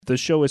The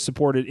show is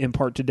supported in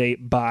part today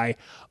by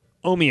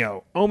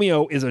Omio.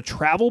 Omio is a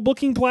travel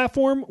booking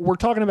platform. We're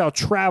talking about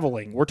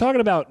traveling. We're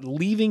talking about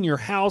leaving your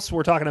house.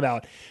 We're talking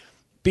about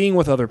being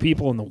with other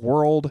people in the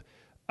world.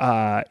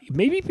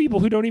 Maybe people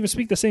who don't even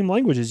speak the same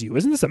language as you.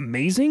 Isn't this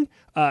amazing?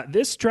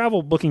 This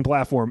travel booking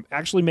platform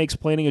actually makes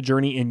planning a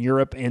journey in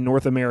Europe and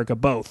North America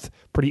both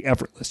pretty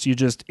effortless. You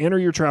just enter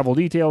your travel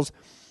details,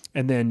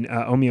 and then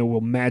Omio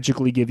will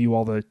magically give you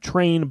all the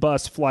train,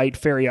 bus, flight,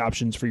 ferry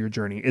options for your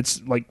journey.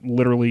 It's like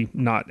literally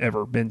not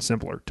ever been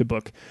simpler to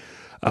book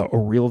a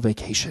real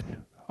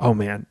vacation. Oh,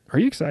 man. Are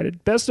you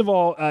excited? Best of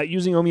all,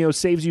 using Omio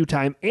saves you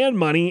time and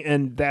money,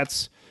 and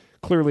that's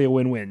clearly a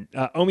win-win.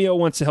 Omio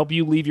wants to help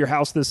you leave your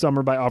house this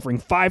summer by offering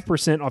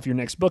 5% off your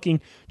next booking.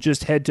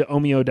 Just head to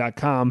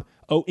omio.com,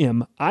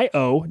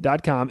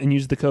 omio.com, and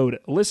use the code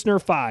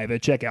LISTENER5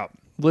 at checkout.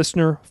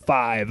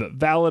 LISTENER5,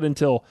 valid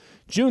until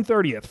June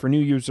 30th for new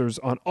users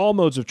on all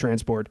modes of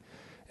transport.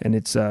 And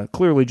it's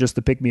clearly just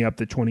the pick-me-up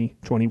that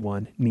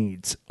 2021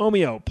 needs.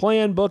 Omio,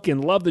 plan, book,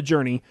 and love the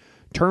journey.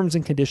 Terms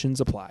and conditions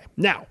apply.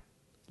 Now,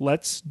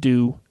 let's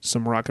do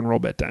some rock and roll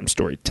bedtime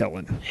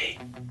storytelling. Hey,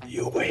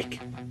 you awake?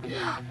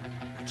 Yeah.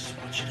 I just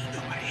want you to know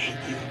I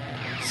hate you.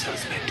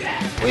 So's my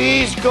dad.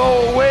 Please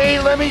go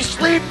away. Let me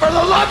sleep for the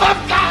love of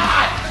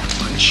God.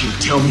 Why don't you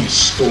tell me a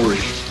story?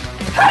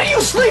 How do you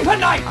sleep at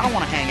night? I don't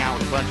want to hang out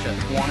with a bunch of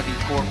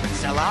wannabe corporate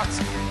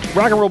sellouts.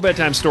 Rock and roll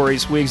bedtime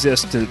stories. We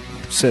exist to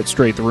set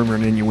straight the rumor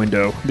and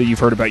innuendo that you've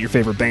heard about your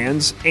favorite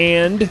bands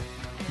and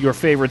your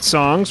favorite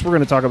songs. We're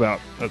going to talk about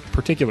a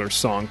particular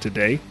song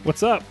today.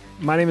 What's up?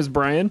 My name is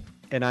Brian.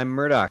 And I'm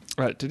Murdoch.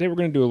 Today we're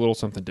going to do a little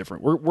something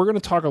different. We're going to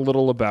talk a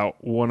little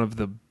about one of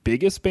the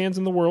biggest bands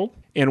in the world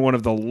and one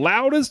of the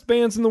loudest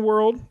bands in the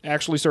world,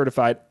 actually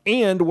certified,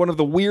 and one of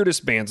the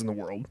weirdest bands in the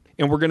world.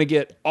 And we're going to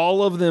get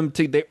all of them,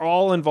 they're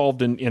all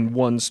involved in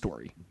one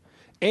story.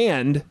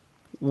 And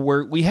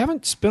we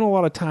haven't spent a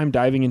lot of time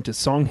diving into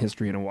song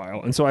history in a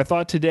while. And so I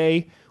thought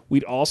today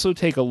we'd also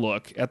take a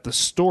look at the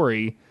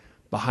story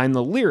behind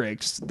the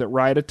lyrics that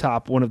ride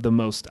atop one of the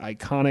most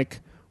iconic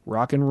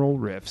rock and roll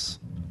riffs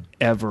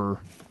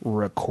ever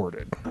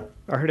recorded.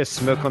 I heard a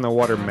Smoke on the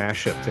Water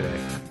mashup today.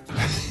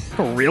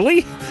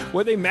 Really?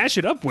 What'd they mash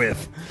it up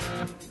with?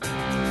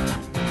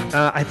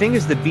 I think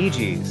it's the Bee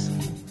Gees.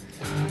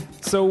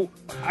 So,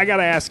 I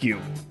gotta ask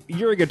you,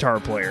 you're a guitar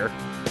player.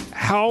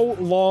 How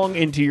long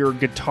into your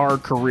guitar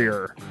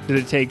career did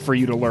it take for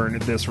you to learn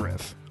this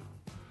riff?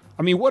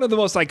 I mean, one of the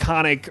most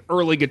iconic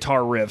early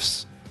guitar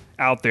riffs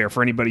out there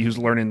for anybody who's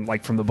learning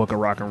like from the book of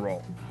rock and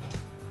roll.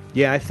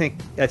 Yeah, I think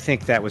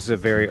that was a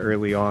very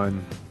early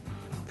on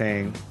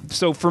thing.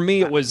 So for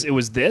me, it was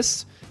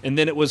this, and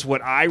then it was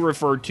what I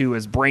referred to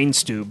as Brain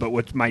Stew, but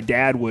what my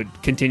dad would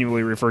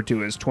continually refer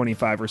to as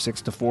 25 or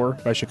 6 to 4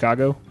 by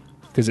Chicago,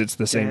 because it's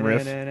the same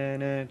riff.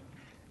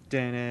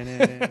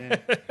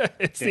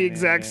 It's the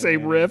exact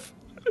same riff.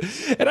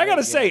 And I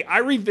gotta say, I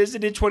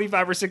revisited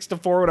 25 or 6 to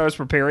 4 when I was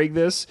preparing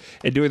this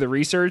and doing the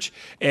research,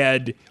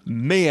 and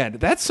man,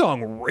 that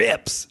song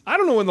rips. I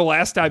don't know when the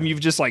last time you've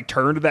just like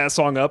turned that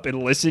song up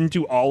and listened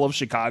to all of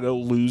Chicago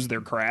lose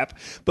their crap,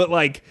 but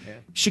like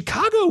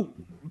Chicago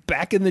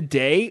back in the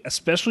day,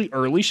 especially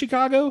early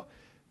Chicago,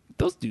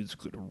 those dudes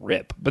could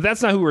rip. But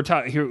that's not who we're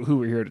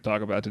here to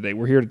talk about today.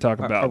 We're here to talk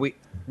about.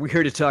 We're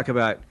here to talk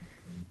about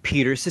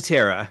Peter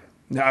Cetera.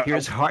 Now,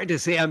 Here's hard to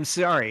say I'm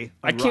sorry.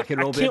 I can't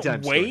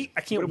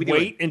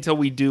wait until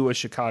we do a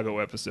Chicago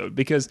episode,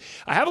 because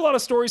I have a lot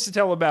of stories to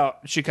tell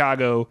about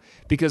Chicago,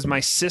 because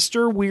my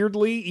sister,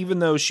 weirdly, even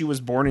though she was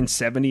born in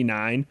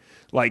 79,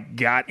 like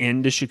got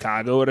into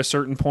Chicago at a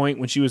certain point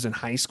when she was in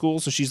high school.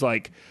 So she's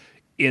like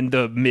in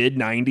the mid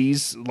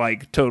 90s,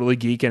 like totally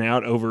geeking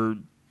out over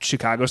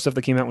Chicago stuff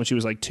that came out when she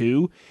was like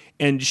 2.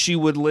 And she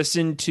would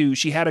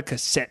she had a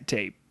cassette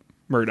tape,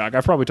 Murdoch.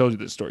 I've probably told you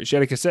this story. She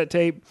had a cassette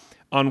tape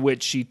on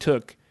which she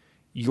took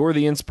You're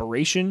the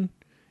Inspiration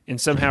and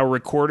somehow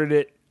recorded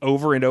it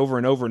over and over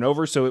and over and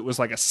over. So it was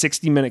like a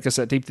 60-minute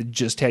cassette tape that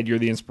just had You're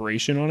the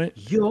Inspiration on it.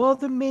 You're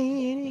the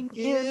meaning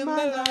in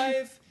my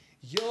life.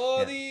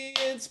 You're the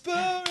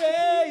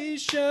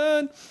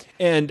inspiration.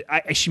 And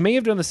she may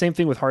have done the same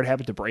thing with Hard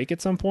Habit to Break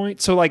at some point.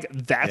 So like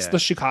that's the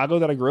Chicago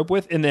that I grew up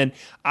with. And then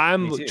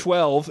I'm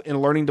 12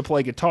 and learning to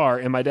play guitar.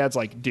 And my dad's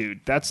like, dude,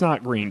 that's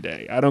not Green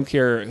Day. I don't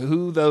care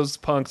who those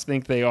punks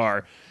think they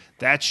are.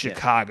 That's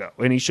Chicago.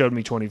 And he showed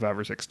me 25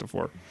 or 6 to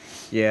 4.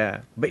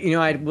 Yeah. But,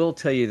 I will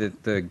tell you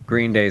that the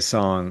Green Day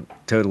song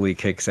totally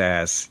kicks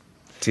ass,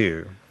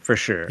 too, for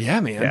sure.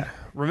 Yeah, man. Yeah.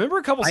 Remember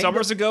a couple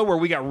summers ago where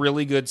we got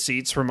really good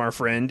seats from our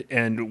friend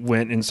and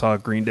went and saw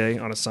Green Day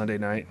on a Sunday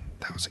night?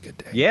 That was a good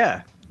day.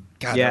 Yeah.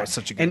 God, that was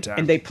such a good time.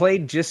 And they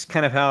played just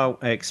kind of how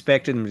I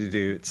expected them to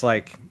do. It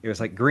was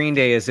like Green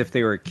Day as if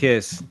they were a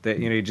Kiss. That,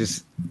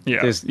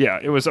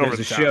 it was over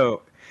the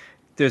top.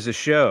 There's a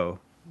show,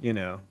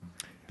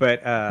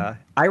 But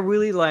I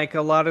really like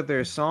a lot of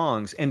their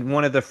songs. And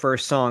one of the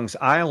first songs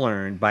I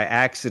learned by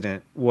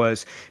accident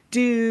was,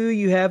 Do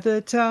You Have the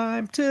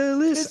Time to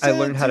Listen? I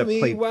learned how to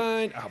play.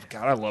 Oh,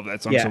 God, I love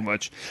that song so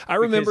much. I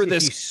remember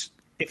this.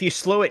 if you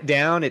slow it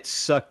down, it's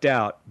sucked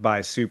out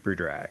by super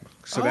drag.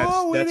 So that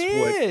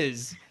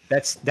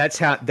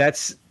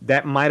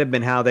might have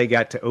been how they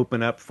got to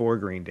open up for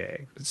Green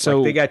Day. So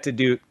like they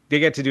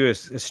got to do a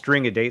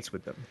string of dates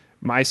with them.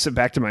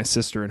 Back to my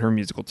sister and her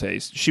musical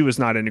taste. She was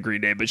not into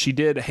Green Day, but she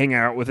did hang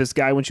out with this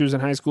guy when she was in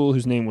high school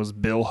whose name was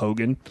Bill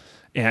Hogan,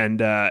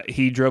 and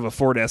he drove a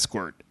Ford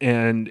Escort.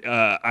 And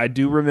I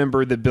do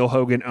remember that Bill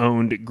Hogan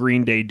owned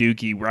Green Day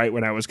Dookie right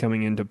when I was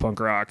coming into punk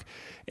rock,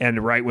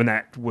 and right when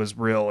that was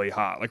really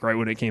hot, like right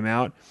when it came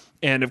out.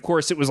 And of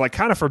course, it was like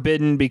kind of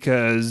forbidden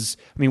because,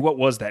 I mean, what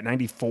was that,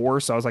 94?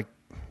 So I was like,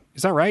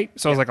 is that right?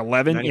 So I was like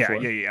 11? 94.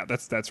 Yeah.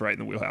 That's right in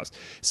the wheelhouse.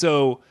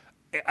 So...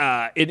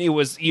 and it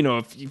was,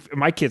 if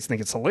my kids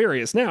think it's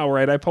hilarious now,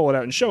 right? I pull it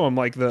out and show them,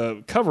 like,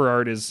 the cover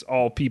art is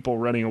all people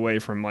running away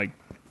from, like,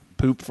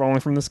 poop falling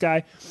from the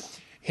sky.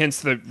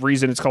 Hence the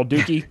reason it's called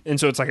Dookie. And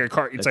so it's like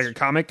it's like a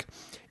comic.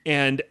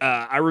 And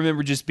I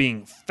remember just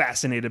being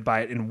fascinated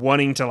by it and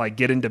wanting to, like,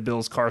 get into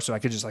Bill's car so I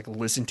could just, like,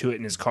 listen to it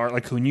in his car.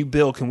 Like,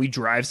 Bill, can we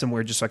drive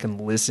somewhere just so I can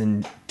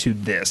listen to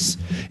this?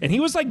 And he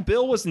was like,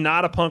 Bill was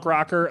not a punk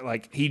rocker.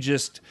 Like, he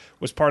just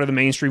was part of the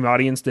mainstream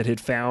audience that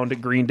had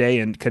found Green Day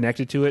and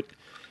connected to it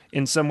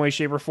in some way,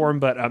 shape, or form.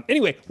 But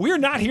anyway, we're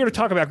not here to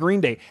talk about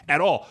Green Day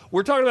at all.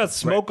 We're talking about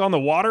Smoke on the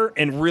Water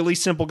and really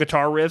simple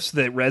guitar riffs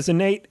that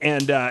resonate.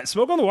 And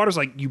Smoke on the Water is,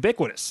 like,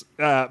 ubiquitous.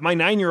 My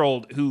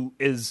 9-year-old, who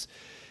is...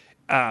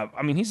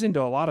 he's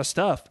into a lot of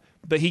stuff,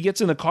 but he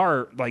gets in the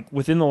car like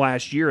within the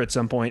last year at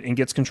some point and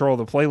gets control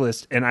of the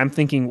playlist. And I'm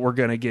thinking we're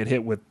going to get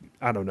hit with,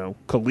 I don't know,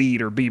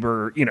 Khalid or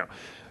Bieber,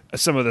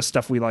 some of the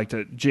stuff we like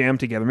to jam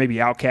together, maybe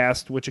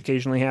Outkast, which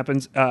occasionally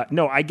happens.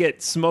 No, I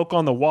get Smoke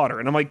on the Water.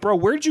 And I'm like, bro,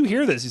 where'd you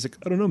hear this? He's like,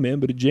 I don't know, man,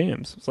 but it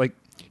jams. It's like,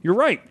 you're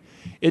right.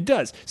 It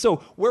does. So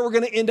where we're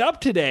going to end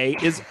up today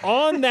is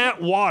on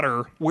that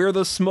water where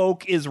the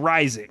smoke is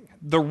rising.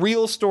 The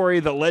real story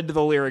that led to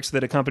the lyrics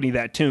that accompany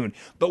that tune.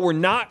 But we're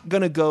not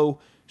going to go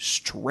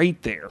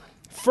straight there.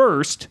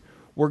 First,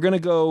 we're going to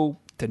go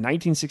to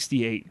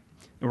 1968,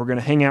 and we're going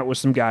to hang out with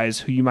some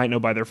guys who you might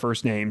know by their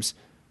first names,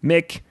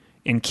 Mick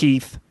and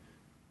Keith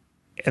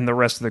and the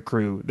rest of the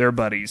crew, their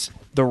buddies,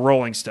 the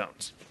Rolling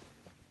Stones.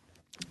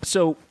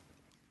 So,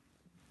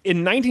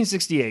 in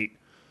 1968,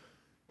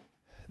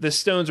 the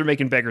Stones are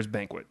making Beggar's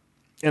Banquet,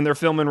 and they're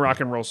filming Rock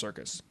and Roll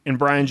Circus, and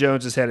Brian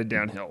Jones is headed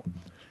downhill.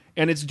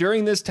 And it's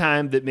during this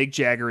time that Mick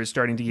Jagger is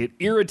starting to get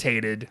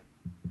irritated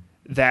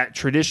that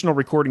traditional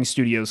recording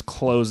studios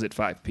close at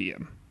 5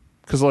 p.m.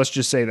 Because let's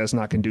just say that's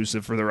not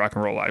conducive for the rock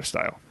and roll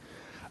lifestyle.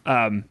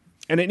 And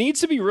it needs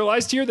to be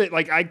realized here that,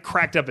 like, I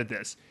cracked up at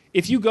this.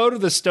 If you go to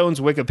the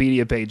Stones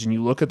Wikipedia page and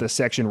you look at the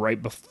section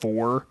right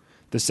before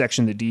the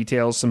section that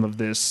details some of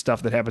this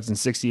stuff that happens in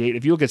 68,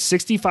 if you look at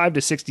 65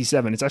 to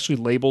 67, it's actually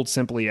labeled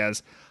simply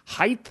as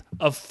Height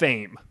of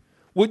Fame.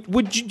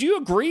 Do you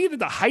agree that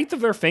the height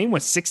of their fame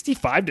was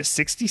 65 to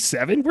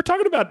 67? We're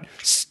talking about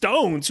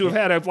Stones who have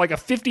had a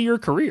 50-year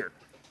career.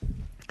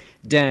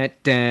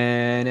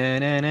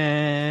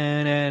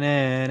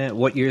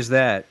 What year's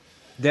that?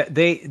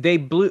 They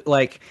blew,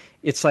 like,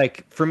 it's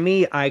like, for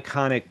me,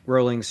 iconic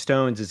Rolling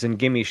Stones is in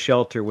Gimme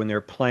Shelter when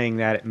they're playing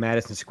that at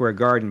Madison Square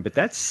Garden, but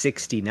that's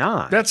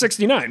 69. That's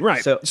 69,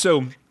 right.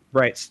 So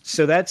right.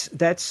 So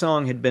that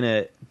song had been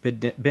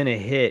a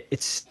hit.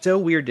 It's so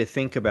weird to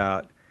think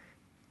about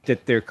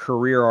that their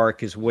career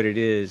arc is what it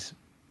is,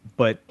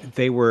 but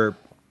they were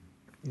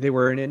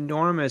an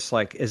enormous,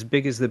 like, as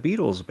big as the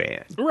Beatles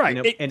band.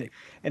 Right.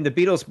 And the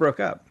Beatles broke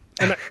up.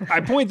 And I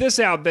point this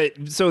out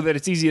so that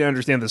it's easy to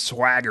understand the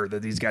swagger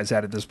that these guys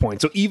had at this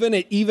point. So even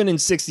in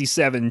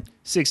 67,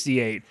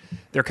 68,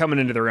 they're coming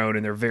into their own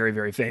and they're very,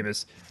 very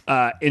famous.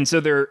 And so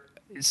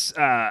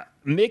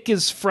Mick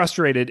is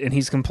frustrated and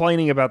he's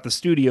complaining about the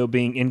studio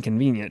being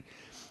inconvenient.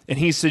 And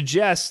he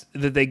suggests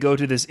that they go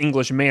to this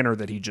English manor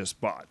that he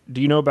just bought.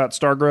 Do you know about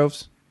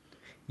Stargroves?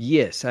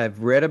 Yes,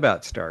 I've read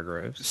about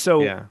Stargroves.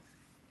 So yeah.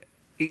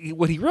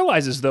 What he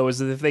realizes, though, is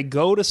that if they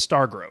go to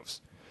Stargroves,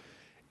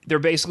 they're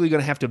basically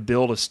going to have to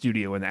build a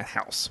studio in that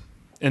house.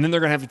 And then they're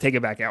going to have to take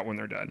it back out when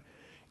they're done.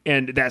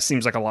 And that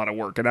seems like a lot of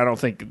work. And I don't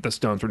think the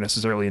Stones were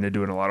necessarily into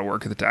doing a lot of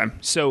work at the time.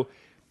 So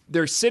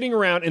they're sitting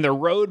around, and their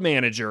road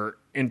manager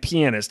and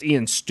pianist,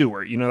 Ian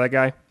Stewart, you know that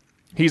guy?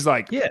 He's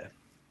like, yeah.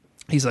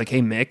 He's like,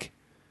 hey, Mick,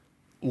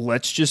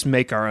 let's just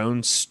make our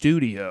own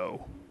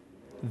studio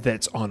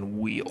that's on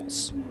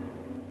wheels.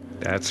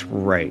 That's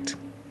right.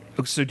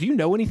 So do you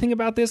know anything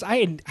about this?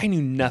 I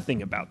knew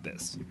nothing about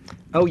this.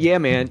 Oh, yeah,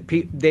 man.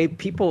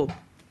 People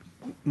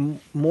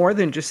more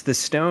than just the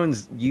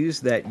Stones use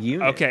that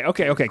unit.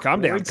 Okay.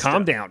 Calm down.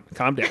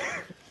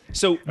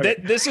 So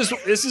this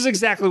is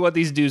exactly what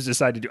these dudes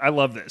decide to do. I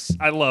love this.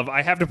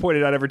 I have to point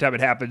it out every time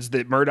it happens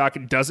that Murdoch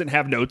doesn't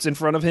have notes in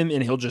front of him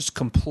and he'll just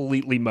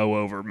completely mow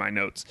over my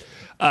notes.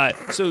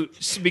 So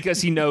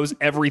because he knows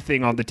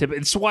everything on the tip.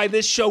 It's why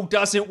this show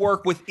doesn't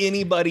work with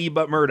anybody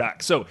but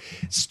Murdoch. So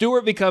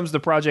Stewart becomes the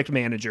project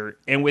manager,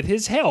 and with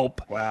his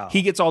help,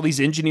 he gets all these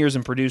engineers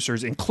and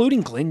producers, including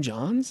Glenn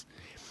Johns.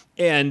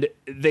 And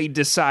they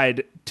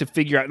decide to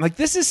figure out, like,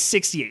 this is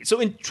 68.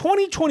 So in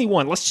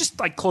 2021, let's just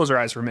like close our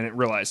eyes for a minute and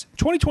realize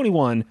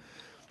 2021,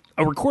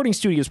 a recording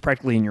studio is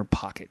practically in your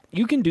pocket.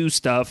 You can do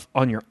stuff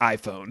on your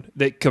iPhone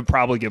that could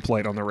probably get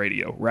played on the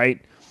radio,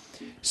 right?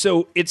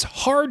 So it's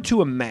hard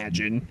to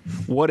imagine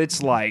what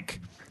it's like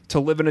to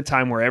live in a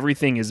time where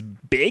everything is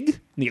big,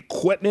 the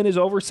equipment is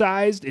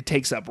oversized, it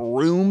takes up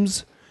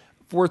rooms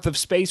worth of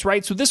space,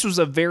 right? So this was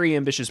a very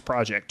ambitious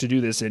project to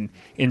do this in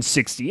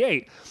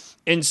 68.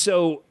 And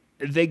so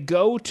they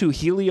go to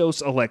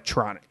Helios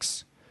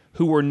Electronics,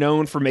 who were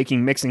known for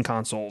making mixing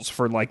consoles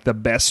for like the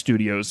best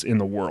studios in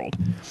the world.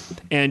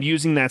 And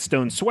using that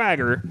Stone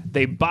swagger,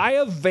 they buy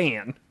a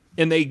van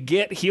and they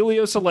get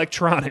Helios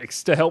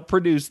Electronics to help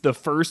produce the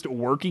first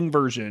working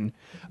version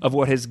of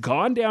what has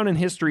gone down in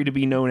history to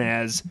be known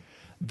as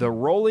the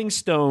Rolling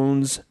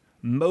Stones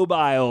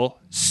Mobile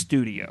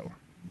Studio.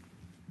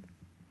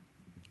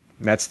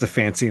 That's the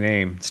fancy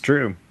name. It's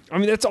true. I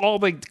mean, that's all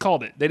they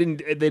called it. They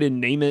didn't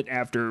name it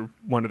after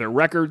one of their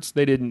records.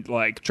 They didn't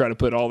like try to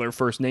put all their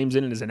first names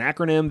in it as an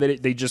acronym.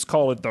 They just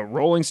call it the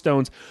Rolling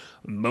Stones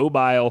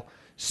Mobile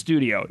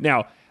Studio.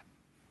 Now,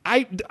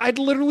 I'd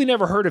literally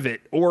never heard of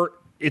it or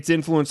its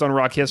influence on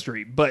rock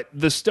history, but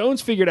the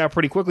Stones figured out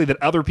pretty quickly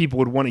that other people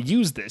would want to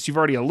use this. You've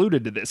already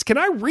alluded to this. Can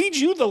I read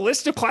you the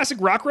list of classic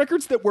rock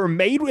records that were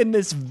made in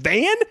this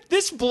van?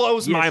 This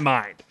blows my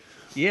mind.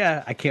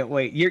 Yeah, I can't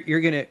wait.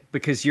 You're gonna,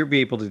 because you'll be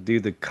able to do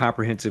the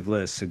comprehensive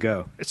list. So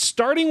go. It's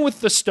starting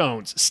with the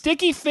Stones,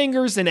 Sticky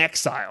Fingers and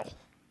Exile.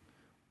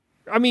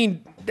 I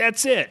mean,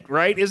 that's it,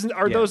 right?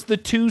 Those the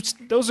two?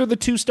 Those are the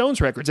two Stones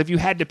records. If you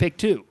had to pick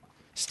two,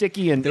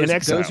 Sticky and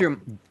Exile.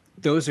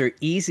 Those are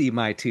easy.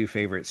 My two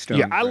favorite Stones.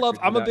 Yeah,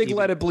 I'm a big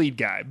Let It Bleed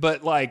guy,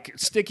 but like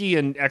Sticky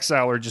and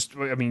Exile are just,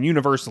 I mean,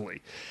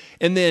 universally.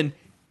 And then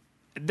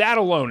that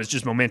alone is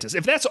just momentous.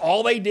 If that's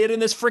all they did in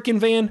this freaking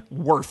van,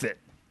 worth it.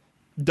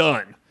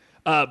 Done.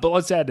 But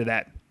let's add to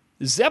that.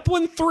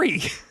 Zeppelin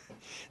 3,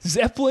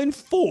 Zeppelin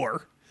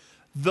 4,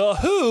 The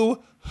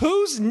Who,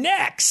 Who's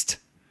Next?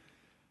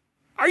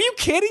 Are you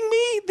kidding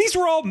me? These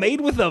were all made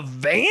with a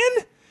van?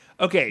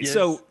 Okay, yes.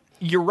 So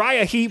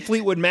Uriah Heep,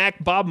 Fleetwood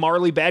Mac, Bob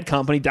Marley, Bad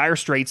Company, Dire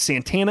Straits,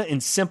 Santana,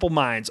 and Simple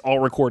Minds all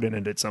recorded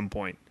it at some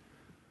point.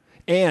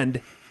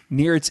 And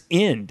near its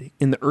end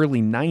in the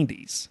early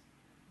 90s,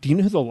 do you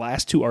know who the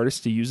last two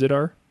artists to use it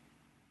are?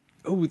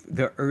 Oh,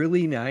 the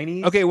early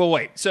 90s? Okay, well,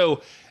 wait.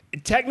 So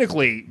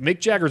technically, Mick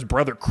Jagger's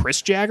brother, Chris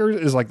Jagger,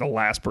 is like the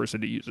last person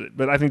to use it.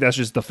 But I think that's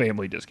just the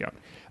family discount.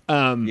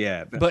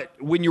 Yeah. But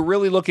when you're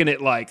really looking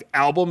at like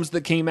albums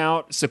that came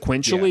out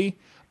sequentially,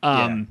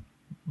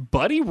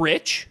 Buddy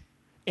Rich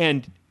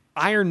and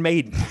Iron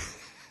Maiden.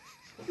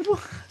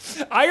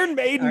 Iron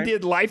Maiden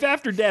did Life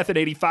After Death in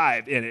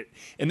 85 in it.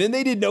 And then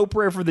they did No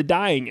Prayer for the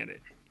Dying in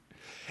it.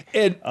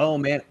 And oh,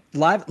 man.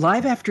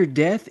 Live After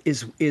Death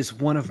is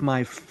one of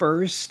my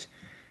first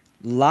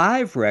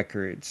live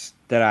records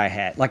that I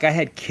had. Like, I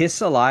had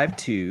Kiss Alive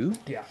 2.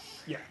 Yeah.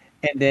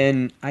 And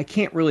then I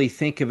can't really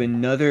think of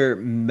another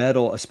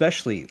metal,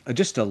 especially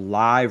just a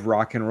live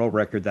rock and roll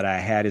record that I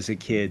had as a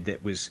kid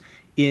that was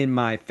in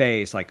my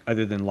face, like,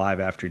 other than Live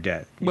After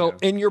Death. Well,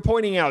 and you're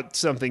pointing out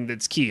something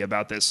that's key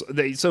about this.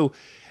 So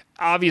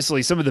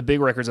obviously some of the big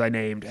records I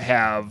named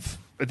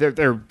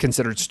they're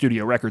considered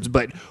studio records,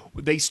 but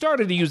they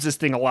started to use this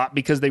thing a lot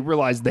because they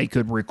realized they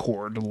could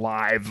record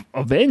live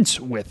events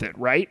with it,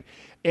 right?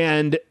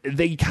 And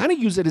they kind of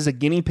use it as a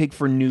guinea pig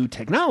for new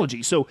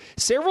technology. So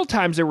several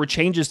times there were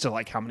changes to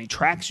like how many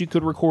tracks you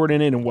could record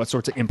in it and what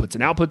sorts of inputs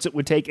and outputs it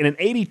would take. And in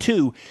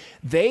 82,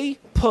 they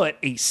put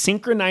a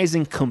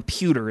synchronizing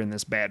computer in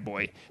this bad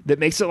boy that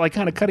makes it like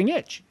kind of cutting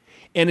edge.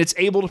 And it's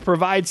able to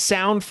provide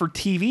sound for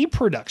TV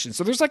production.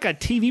 So there's like a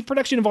TV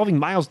production involving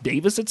Miles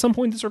Davis at some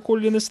point that's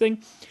recorded in this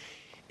thing.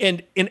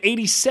 And in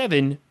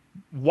 87,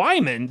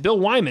 Bill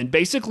Wyman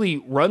basically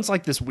runs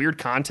like this weird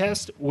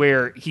contest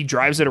where he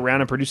drives it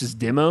around and produces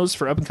demos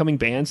for up and coming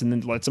bands and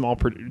then lets them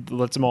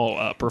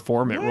all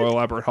perform at Royal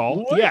Albert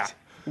Hall. What? Yeah.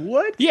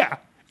 What? Yeah.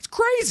 It's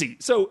crazy.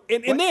 So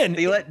and then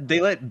they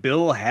let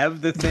Bill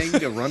have the thing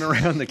to run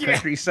around the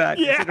countryside.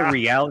 Yeah. Is it a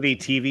reality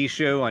TV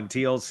show on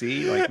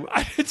TLC?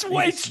 Like,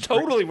 it's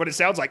totally what it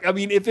sounds like. I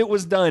mean, if it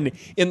was done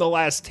in the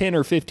last 10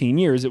 or 15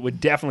 years, it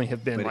would definitely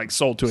have been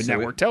sold to a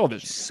network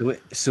television.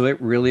 So it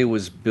really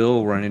was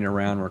Bill running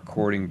around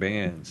recording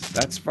bands.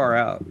 That's far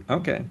out.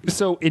 Okay.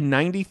 So in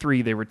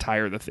 93, they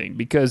retire the thing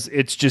because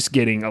it's just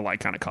getting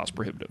kind of cost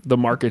prohibitive. The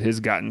market has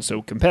gotten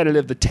so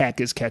competitive. The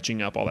tech is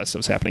catching up. All that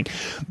stuff's happening.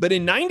 But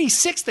in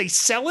 96, they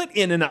sell it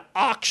in an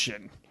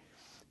auction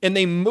and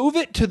they move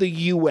it to the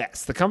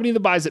U.S. The company that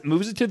buys it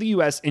moves it to the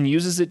U.S. and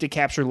uses it to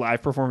capture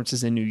live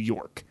performances in New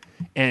York.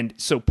 And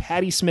so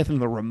Patti Smith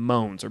and the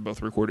Ramones are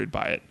both recorded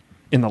by it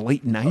in the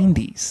late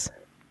 90s.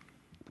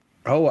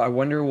 Oh, I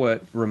wonder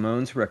what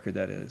Ramones record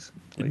that is.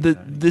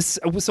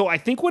 So I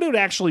think what it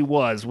actually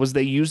was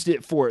they used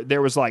it for,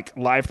 there was like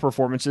live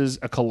performances,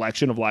 a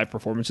collection of live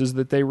performances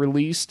that they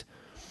released.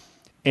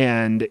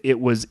 And it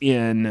was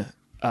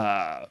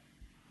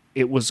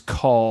it was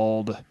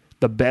called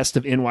The Best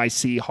of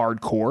NYC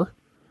Hardcore.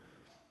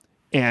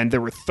 and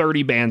there were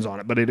 30 bands on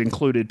it, but it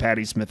included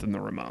Patti Smith and the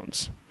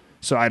Ramones.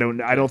 So I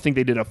don't think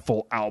they did a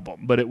full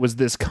album, but it was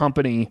this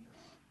company.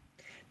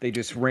 They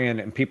just ran,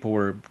 and they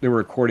were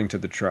recording to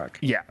the truck.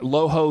 Yeah,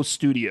 Loho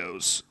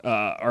Studios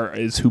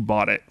is who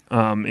bought it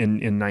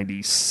in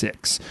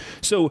 '96.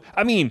 So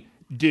I mean,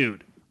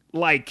 dude,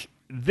 like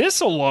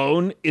this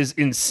alone is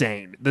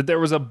insane. That there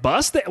was a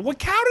bus that. How did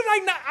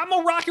I not? I'm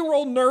a rock and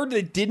roll nerd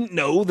that didn't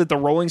know that the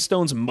Rolling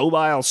Stones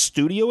mobile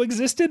studio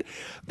existed.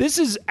 This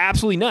is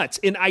absolutely nuts,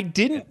 and I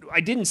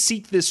didn't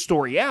seek this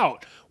story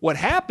out. What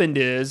happened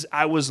is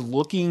I was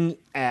looking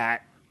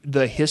at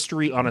the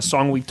history on a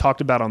song we talked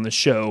about on the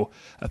show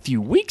a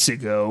few weeks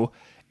ago,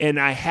 and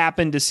I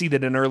happened to see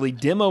that an early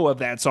demo of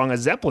that song, a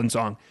Zeppelin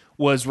song,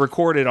 was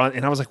recorded on,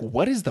 and I was like,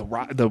 what is the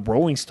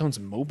Rolling Stones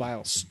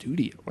mobile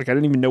studio? Like, I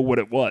didn't even know what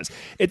it was.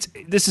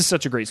 This is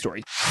such a great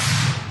story.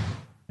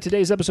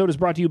 Today's episode is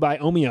brought to you by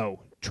Omio,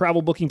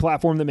 travel booking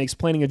platform that makes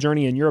planning a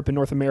journey in Europe and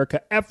North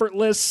America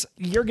effortless.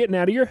 You're getting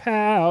out of your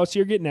house.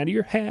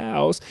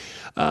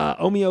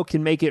 Omio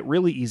can make it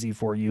really easy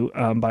for you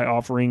by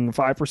offering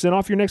 5%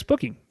 off your next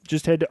booking.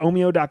 Just head to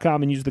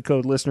omio.com and use the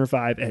code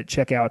LISTENER5 at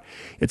checkout.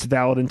 It's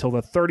valid until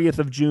the 30th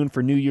of June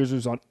for new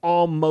users on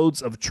all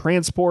modes of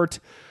transport.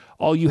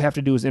 All you have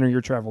to do is enter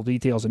your travel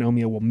details, and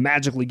Omio will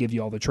magically give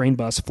you all the train,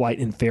 bus, flight,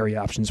 and ferry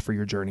options for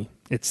your journey.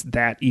 It's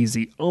that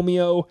easy.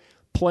 Omio.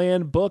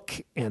 Plan, book,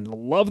 and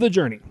love the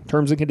journey.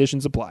 Terms and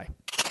conditions apply.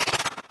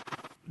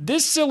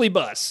 This silly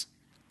bus,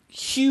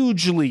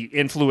 hugely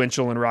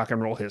influential in rock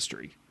and roll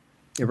history.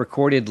 It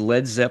recorded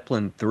Led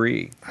Zeppelin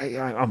 3.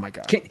 Oh my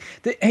God.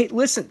 Hey,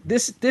 listen,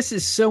 this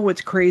is so what's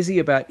crazy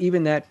about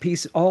even that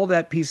piece, all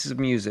that pieces of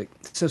music.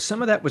 So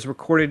some of that was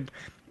recorded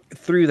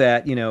through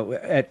that,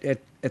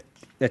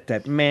 at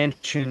that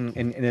mansion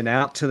and then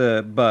out to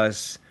the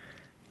bus.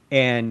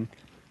 And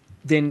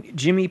then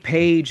Jimmy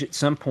Page at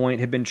some point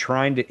had been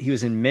he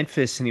was in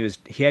Memphis and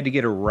he had to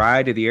get a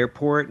ride to the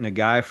airport, and a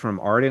guy from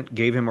Ardent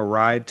gave him a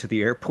ride to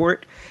the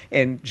airport,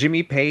 and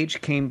Jimmy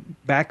Page came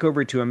back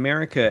over to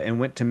America and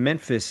went to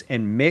Memphis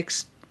and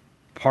mixed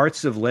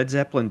parts of Led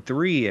Zeppelin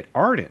 3 at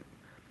Ardent.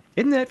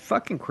 Isn't that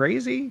fucking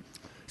crazy?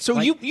 So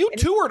you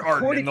toured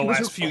Ardent in the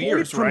last few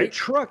years, right?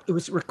 It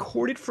was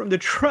recorded from the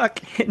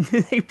truck, and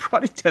then they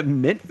brought it to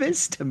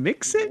Memphis to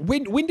mix it.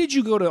 When did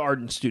you go to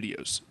Ardent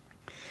Studios?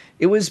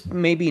 It was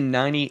maybe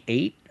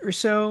 98 or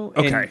so.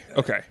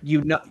 Okay.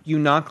 You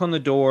knock on the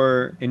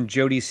door, and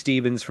Jody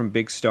Stevens from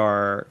Big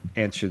Star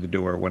answered the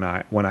door when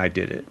I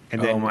did it.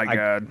 And then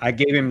God! I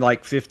gave him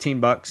like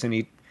 $15, and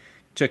he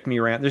took me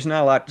around. There's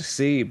not a lot to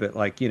see,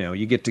 but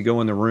you get to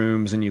go in the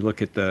rooms and you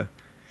look at the,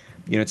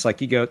 it's like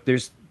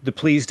there's the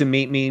Pleased to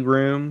Meet Me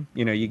room.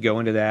 You go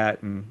into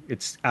that, and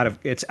it's out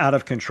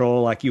of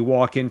control. Like you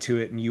walk into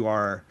it, and you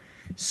are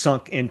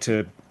sunk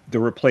into the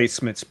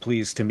Replacements'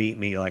 Pleased to Meet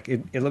Me. Like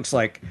it looks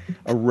like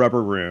a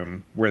rubber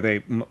room where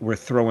they were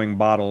throwing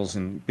bottles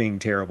and being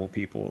terrible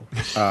people.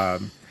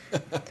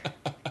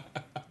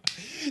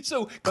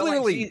 So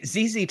clearly, like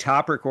ZZ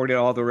Top recorded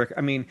all the records.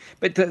 I mean,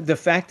 but the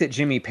fact that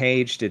Jimmy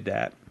Page did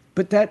that,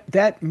 but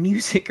that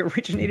music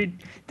originated.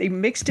 They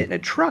mixed it in a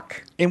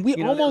truck, and we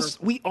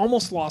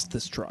almost lost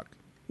this truck.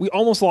 We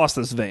almost lost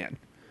this van.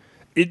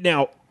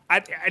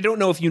 I don't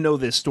know if you know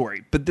this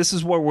story, but this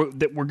is where we're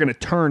going to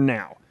turn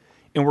now.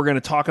 And we're going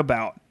to talk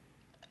about,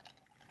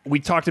 we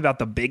talked about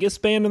the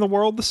biggest band in the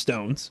world, the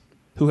Stones,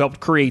 who helped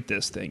create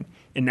this thing.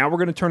 And now we're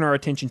going to turn our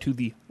attention to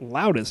the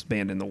loudest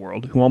band in the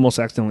world, who almost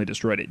accidentally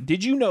destroyed it.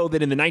 Did you know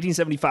that in the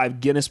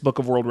 1975 Guinness Book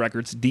of World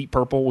Records, Deep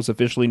Purple was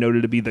officially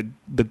noted to be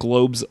the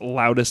globe's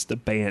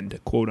loudest band,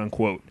 quote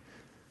unquote?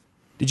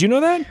 Did you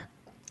know that?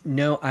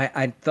 No,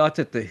 I thought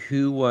that the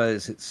Who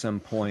was at some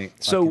point.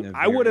 So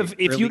I would have,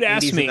 if you'd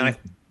asked me,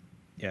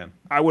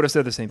 I would have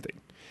said the same thing.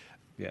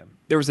 Yeah.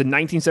 There was a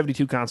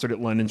 1972 concert at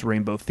London's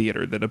Rainbow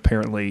Theatre that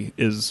apparently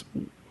is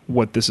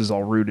what this is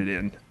all rooted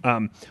in.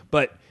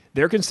 But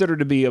they're considered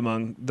to be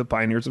among the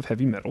pioneers of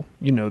heavy metal.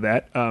 You know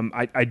that.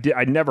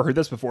 I'd never heard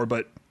this before,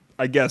 but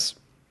I guess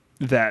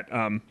that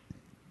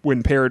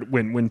when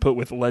put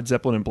with Led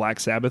Zeppelin and Black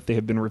Sabbath, they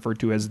have been referred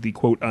to as the,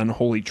 quote,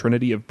 unholy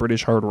trinity of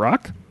British hard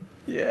rock.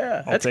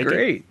 Yeah, that's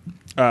great.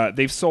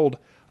 They've sold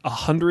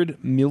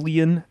 100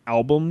 million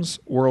albums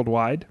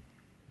worldwide.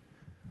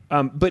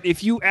 But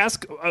if you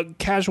ask a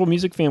casual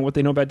music fan what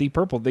they know about Deep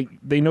Purple,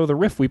 they know the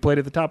riff we played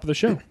at the top of the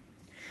show.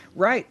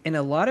 Right. And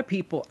a lot of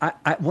people,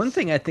 one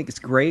thing I think is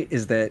great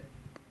is that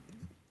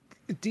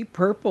Deep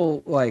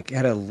Purple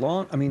had a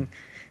long,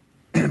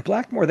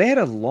 Blackmore, they had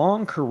a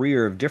long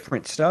career of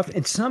different stuff.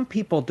 And some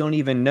people don't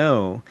even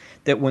know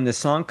that when the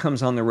song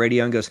comes on the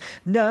radio and goes,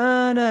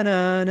 na, na,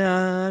 na,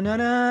 na, na,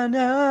 na,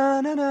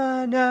 na, na,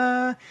 na,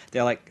 na,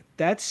 they're like,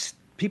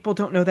 people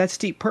don't know that's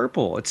Deep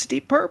Purple. It's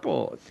Deep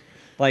Purple.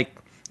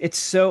 It's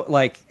so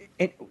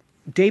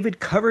David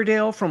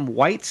Coverdale from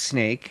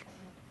Whitesnake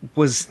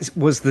was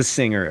the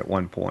singer at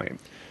one point.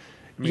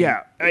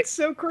 It's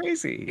so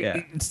crazy.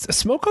 Yeah,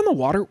 Smoke on the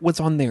Water was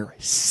on their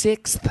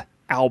 6th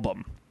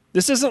album.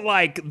 This isn't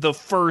like the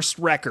first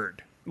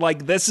record.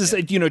 Like, this is,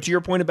 to your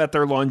point about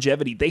their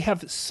longevity, they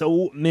have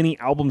so many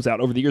albums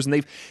out over the years,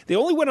 and they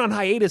only went on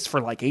hiatus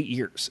for like 8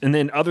 years. And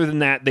then other than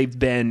that, they've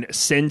been,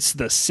 since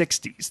the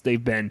 60s,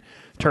 they've been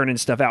turning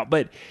stuff out.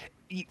 But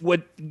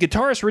what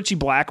guitarist Ritchie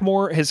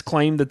Blackmore has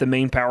claimed that the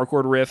main power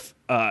chord riff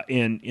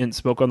in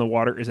Smoke on the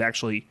Water is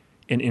actually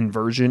an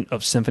inversion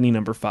of Symphony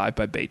No. 5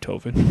 by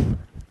Beethoven.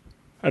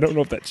 I don't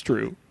know if that's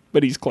true,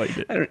 but he's claimed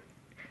it.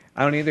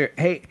 I don't either.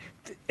 Hey,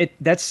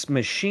 that's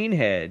Machine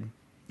Head.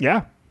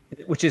 Yeah.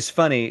 Which is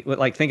funny.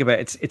 Like, think about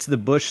it. It's the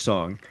Bush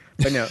song.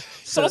 But no.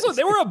 So also,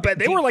 they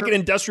were like an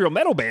industrial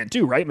metal band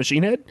too, right?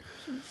 Machine Head?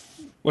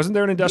 Wasn't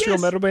there an industrial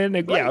metal band?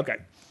 Yeah, okay.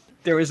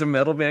 There was a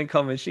metal band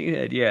called Machine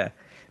Head, yeah.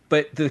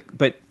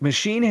 But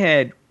Machine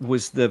Head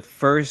was the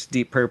first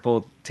Deep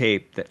Purple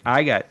tape that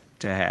I got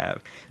to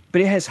have.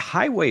 But it has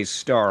Highway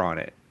Star on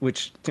it,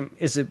 which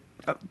is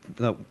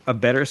a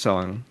better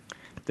song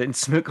than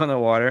Smoke on the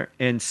Water,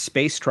 and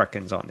Space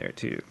Truckin's on there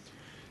too.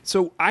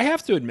 So I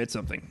have to admit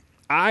something.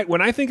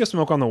 When I think of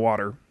Smoke on the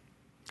Water,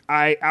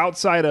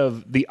 outside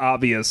of the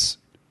obvious,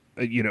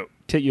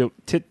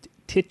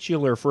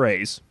 titular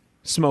phrase,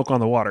 Smoke on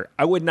the Water,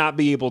 I would not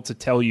be able to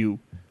tell you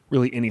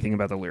really anything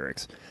about the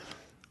lyrics.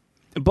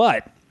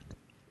 But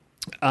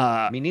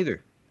me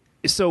neither.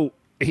 So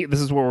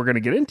this is what we're going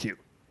to get into.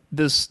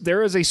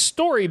 There is a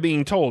story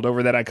being told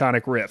over that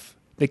iconic riff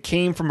that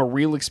came from a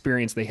real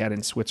experience they had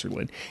in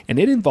Switzerland, and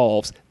it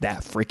involves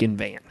that freaking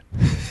van.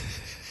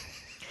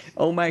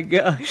 Oh my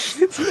gosh.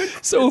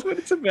 That's what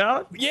it's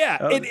about? Yeah,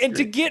 and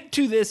to get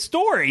to this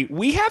story,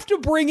 we have to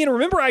bring in,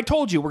 remember I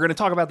told you, we're going to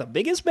talk about the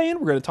biggest band,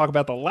 we're going to talk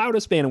about the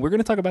loudest band, and we're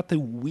going to talk about the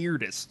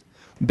weirdest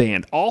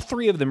band. All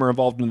three of them are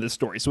involved in this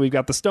story. So we've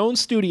got the Stone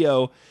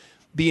Studio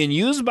being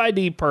used by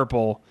Deep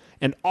Purple,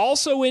 and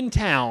also in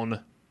town,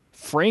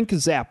 Frank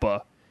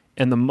Zappa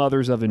and the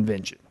Mothers of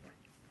Invention.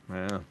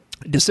 Wow.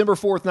 December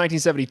 4th,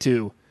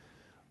 1972,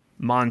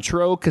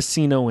 Montreux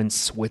Casino in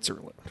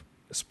Switzerland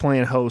is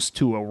playing host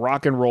to a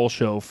rock and roll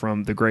show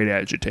from the great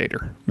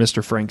agitator,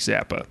 Mr. Frank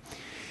Zappa.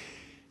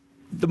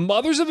 The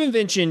Mothers of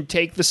Invention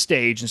take the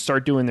stage and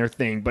start doing their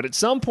thing, but at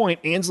some point,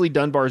 Ainsley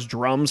Dunbar's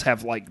drums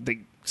have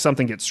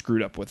something gets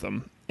screwed up with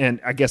them, and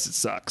I guess it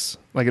sucks.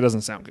 Like, it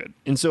doesn't sound good.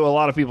 And so a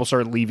lot of people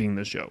start leaving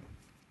the show.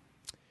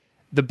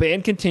 The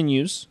band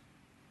continues,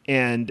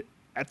 and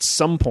at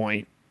some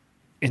point,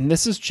 and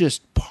this is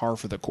just par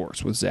for the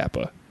course with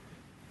Zappa,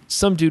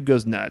 some dude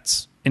goes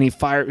nuts, and he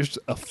fires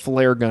a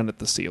flare gun at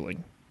the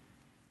ceiling.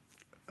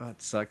 Oh,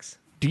 it sucks.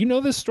 Do you know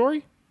this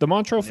story? The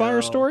Montreux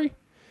fire story?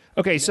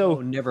 Okay,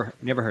 so never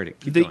heard it.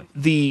 Keep going.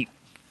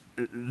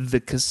 The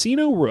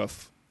casino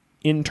roof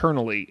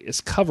internally is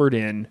covered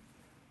in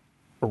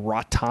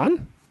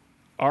rattan,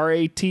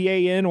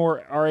 R-A-T-A-N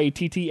or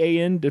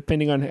R-A-T-T-A-N,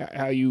 depending on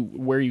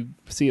where you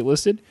see it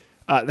listed.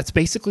 That's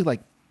basically like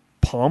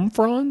palm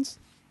fronds,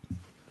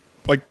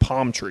 like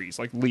palm trees,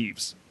 like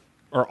leaves,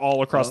 are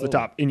all across the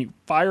top. And you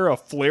fire a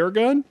flare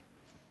gun.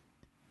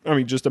 I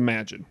mean, just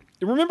imagine.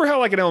 Remember how,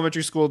 like, in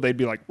elementary school, they'd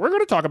be like, we're going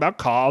to talk about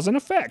cause and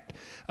effect.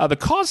 The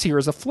cause here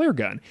is a flare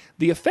gun.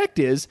 The effect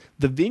is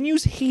the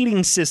venue's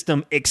heating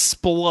system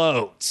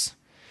explodes,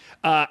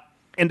 and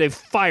a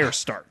fire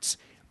starts.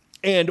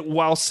 And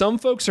while some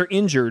folks are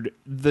injured,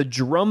 the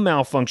drum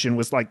malfunction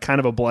was like kind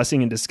of a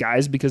blessing in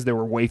disguise because there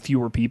were way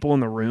fewer people in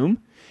the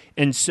room.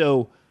 And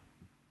so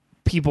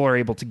people are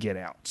able to get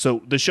out.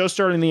 So the show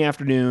started in the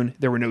afternoon.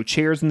 There were no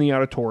chairs in the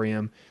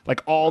auditorium.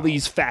 Like, all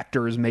these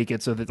factors make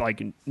it so that,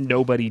 like,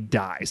 nobody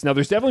dies. Now,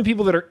 there's definitely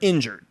people that are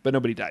injured, but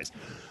nobody dies.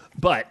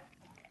 But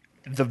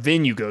the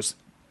venue goes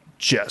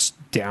just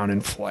down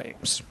in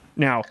flames.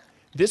 Now,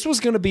 this was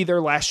going to be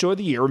their last show of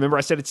the year. Remember,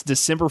 I said it's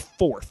December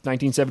 4th,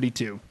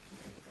 1972.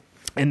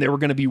 And there were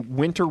going to be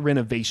winter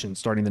renovations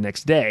starting the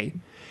next day.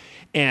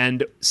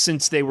 And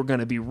since they were going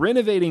to be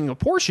renovating a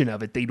portion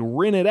of it, they'd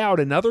rented out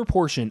another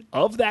portion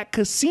of that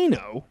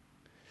casino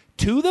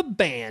to the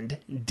band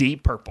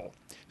Deep Purple,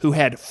 who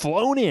had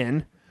flown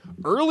in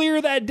earlier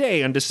that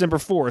day on December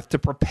 4th to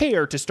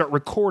prepare to start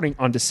recording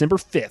on December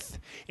 5th.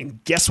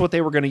 And guess what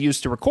they were going to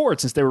use to record,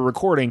 since they were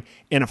recording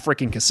in a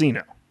freaking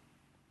casino?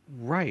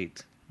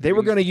 Right. They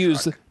were going to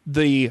use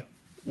the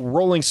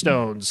Rolling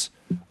Stones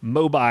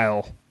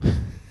mobile.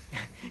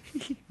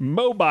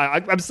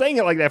 I'm saying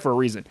it like that for a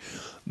reason.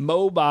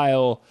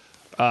 Mobile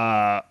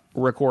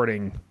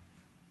recording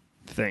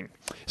thing.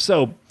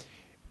 So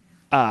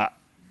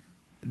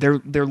they're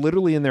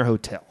literally in their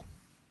hotel,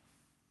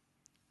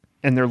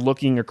 and they're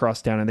looking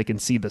across town, and they can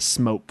see the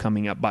smoke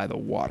coming up by the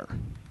water.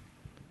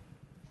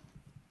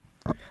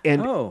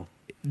 And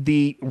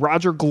the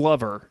Roger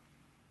Glover,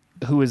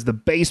 who is the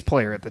bass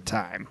player at the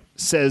time,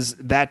 says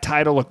that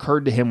title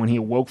occurred to him when he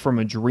awoke from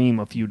a dream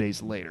a few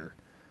days later,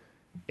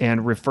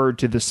 and referred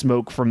to the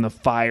smoke from the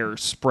fire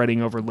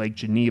spreading over Lake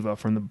Geneva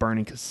from the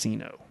burning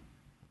casino.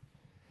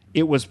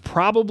 It was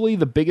probably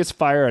the biggest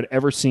fire I'd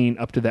ever seen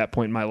up to that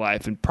point in my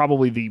life, and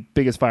probably the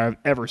biggest fire I've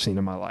ever seen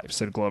in my life,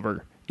 said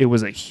Glover. It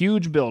was a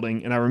huge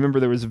building, and I remember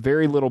there was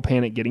very little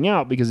panic getting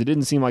out because it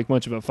didn't seem like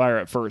much of a fire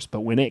at first,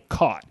 but when it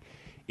caught,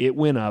 it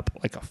went up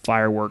like a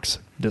fireworks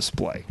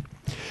display.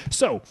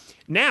 So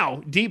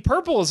now Deep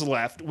Purple is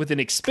left with an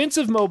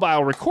expensive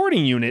mobile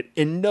recording unit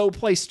and no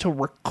place to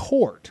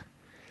record.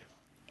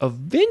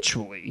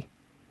 Eventually,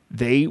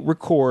 they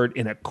record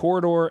in a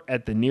corridor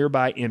at the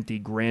nearby empty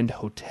Grand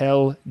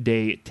Hotel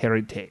de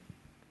Terité.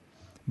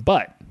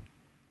 But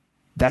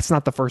that's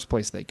not the first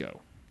place they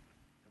go.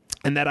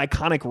 And that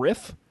iconic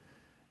riff,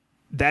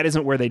 that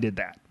isn't where they did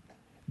that.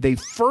 They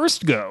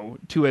first go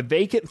to a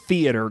vacant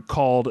theater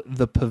called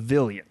the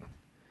Pavilion.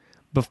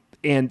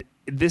 And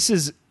this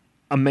is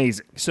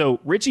amazing. So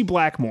Richie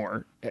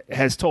Blackmore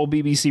has told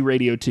BBC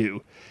Radio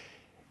 2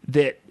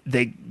 that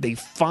they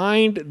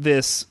find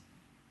this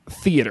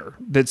theater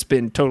that's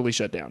been totally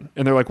shut down.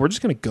 And they're like, we're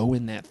just going to go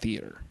in that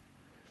theater.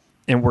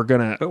 And we're going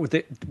to... But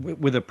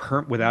without a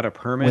permit?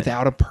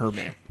 Without a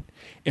permit.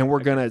 And we're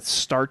going to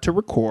start to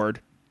record...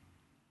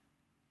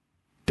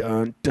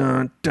 Dun,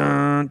 dun,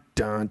 dun,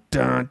 dun,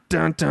 dun,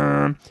 dun,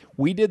 dun.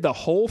 We did the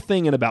whole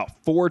thing in about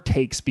 4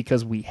 takes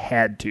because we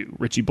had to,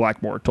 Richie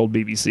Blackmore told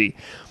BBC.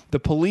 The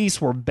police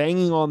were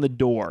banging on the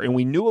door, and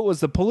we knew it was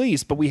the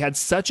police, but we had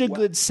such a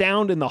good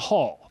sound in the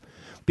hall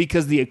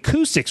because the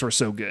acoustics were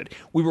so good.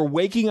 We were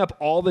waking up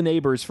all the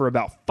neighbors for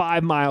about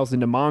 5 miles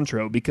into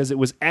Montreux because it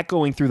was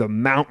echoing through the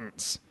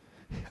mountains.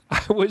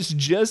 I was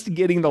just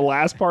getting the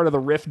last part of the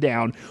riff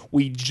down.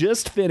 We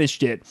just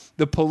finished it.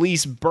 The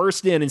police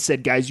burst in and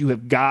said, guys, you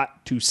have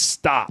got to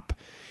stop.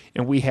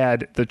 And we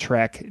had the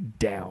track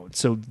down.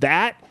 So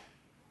that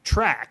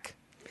track,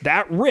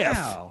 that riff,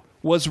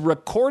 was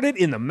recorded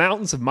in the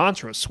mountains of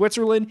Montreux,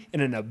 Switzerland,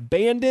 in an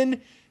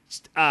abandoned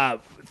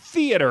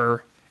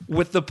theater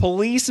with the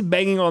police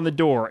banging on the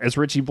door, as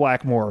Richie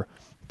Blackmore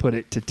put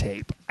it to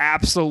tape.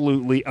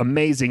 Absolutely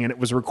amazing. And it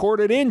was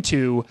recorded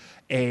into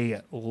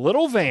a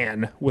little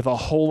van with a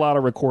whole lot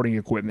of recording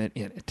equipment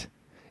in it.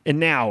 And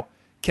now,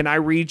 can I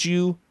read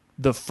you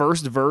the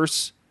first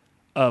verse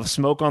of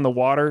Smoke on the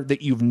Water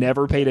that you've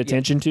never paid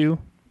attention to?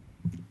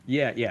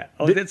 Yeah.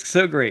 Oh, that's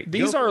so great.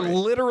 These are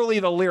literally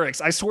the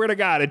lyrics. I swear to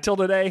God, until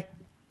today,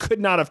 could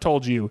not have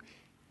told you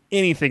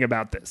anything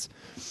about this.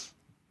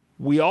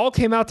 We all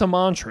came out to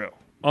Montreux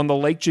on the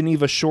Lake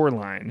Geneva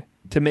shoreline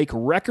to make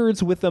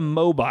records with a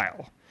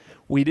mobile.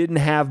 We didn't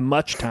have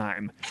much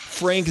time.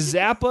 Frank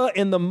Zappa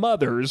and the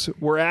Mothers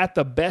were at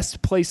the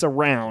best place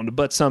around,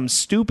 but some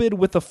stupid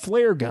with a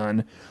flare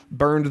gun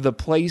burned the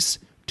place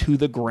to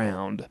the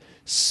ground.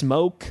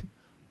 Smoke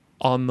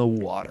on the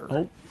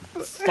water.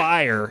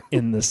 Fire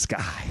in the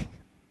sky.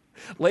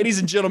 Ladies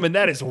and gentlemen,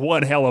 that is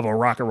one hell of a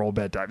rock and roll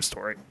bedtime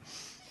story.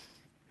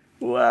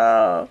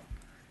 Wow.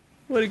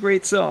 What a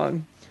great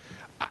song.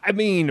 I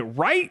mean,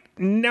 right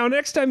now,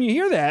 next time you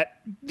hear that,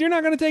 you're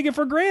not going to take it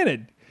for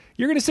granted.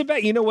 You're going to sit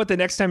back. You know what? The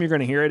next time you're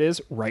going to hear it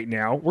is right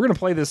now. We're going to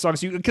play this song.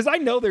 Because I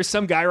know there's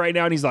some guy right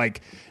now and he's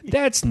like,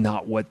 that's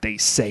not what they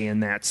say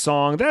in that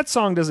song. That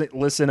song doesn't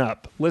listen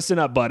up. Listen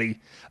up, buddy.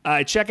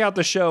 Check out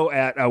the show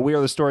at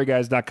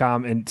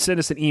wearethestoryguys.com and send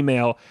us an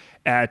email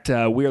at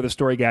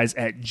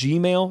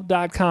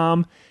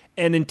wearethestoryguys@gmail.com.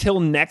 And until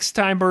next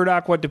time,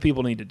 Burdock, what do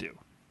people need to do?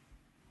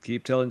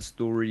 Keep telling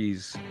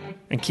stories.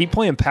 And keep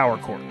playing power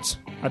chords.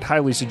 I'd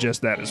highly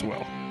suggest that as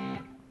well.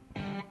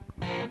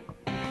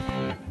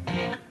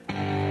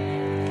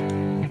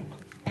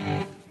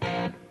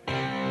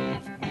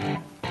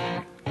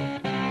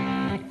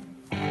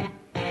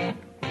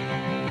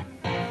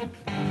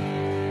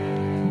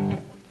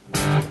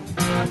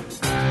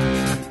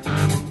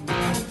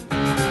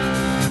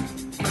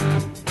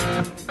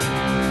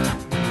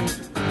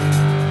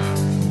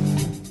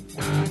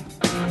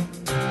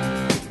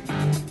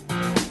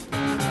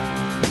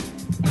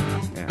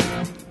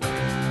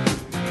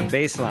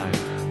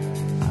 Baseline.